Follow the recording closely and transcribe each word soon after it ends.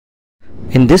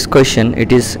In this question,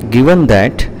 it is given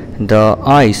that the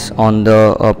ice on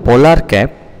the polar cap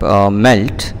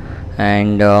melt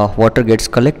and water gets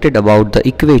collected about the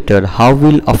equator. How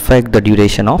will affect the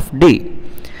duration of day?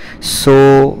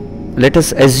 So let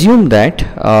us assume that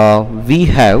we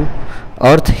have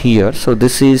Earth here. So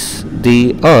this is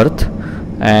the Earth,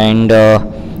 and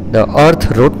the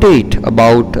Earth rotate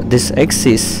about this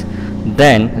axis.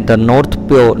 Then the north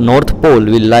pole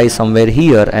will lie somewhere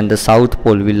here and the south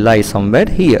pole will lie somewhere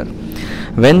here.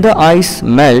 When the ice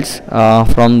melts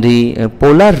from the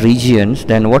polar regions,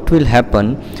 then what will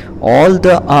happen? All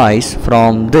the ice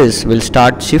from this will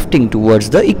start shifting towards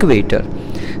the equator.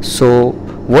 So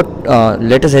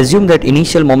let us assume that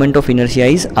initial moment of inertia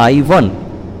is I1.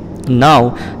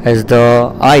 Now as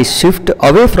the ice shift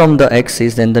away from the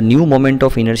axis, then the new moment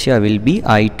of inertia will be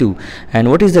I2. And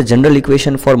what is the general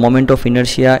equation for moment of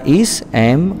inertia is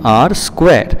mr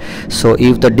square. So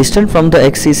if the distance from the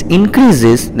axis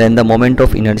increases, then the moment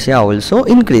of inertia also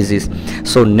increases.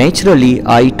 So naturally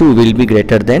I2 will be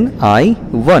greater than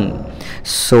I1.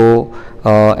 So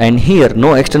and here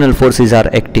no external forces are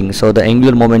acting, so the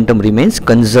angular momentum remains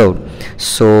conserved.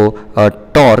 So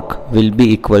torque will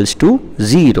be equals to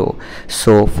 0.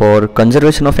 So for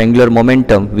conservation of angular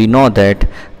momentum, we know that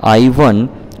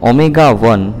I1 omega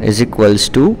 1 is equals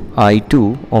to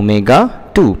I2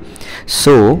 omega 2.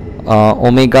 So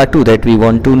omega 2 that we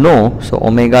want to know, so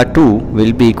omega 2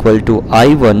 will be equal to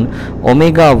I1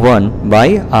 omega 1 by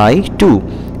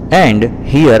I2, and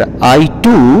here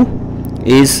I2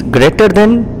 is greater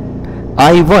than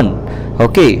I1.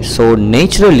 Okay, so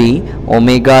naturally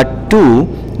omega 2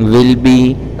 will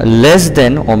be less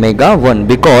than omega 1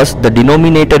 because the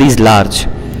denominator is large.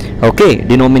 Okay,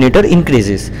 denominator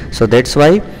increases. So that's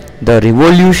why the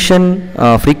revolution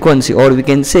frequency, or we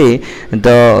can say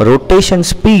the rotation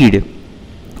speed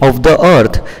of the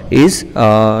earth is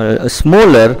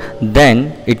smaller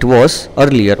than it was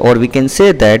earlier, or we can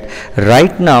say that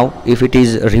right now if it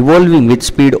is revolving with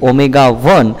speed omega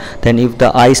 1, then if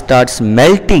the ice starts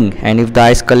melting and if the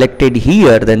ice collected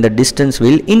here, then the distance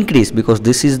will increase because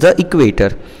this is the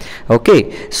equator.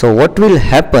 Okay, so what will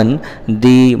happen?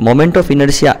 The moment of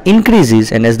inertia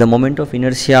increases, and as the moment of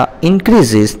inertia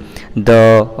increases,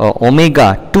 the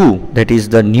omega 2, that is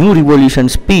the new revolution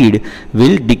speed,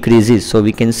 will decreases. So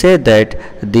we can say that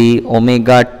the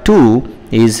omega 2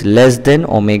 is less than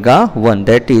omega 1,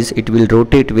 that is it will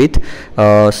rotate with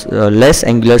less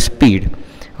angular speed.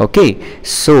 Okay,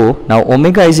 so now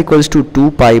omega is equals to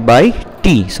 2 pi by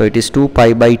t, so it is 2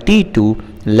 pi by t2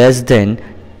 less than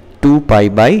 2 pi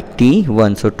by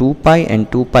t1. So 2 pi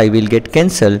and 2 pi will get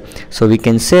cancelled, so we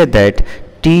can say that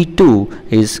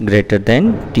t2 is greater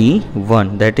than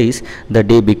t1, that is the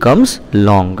day becomes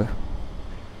long.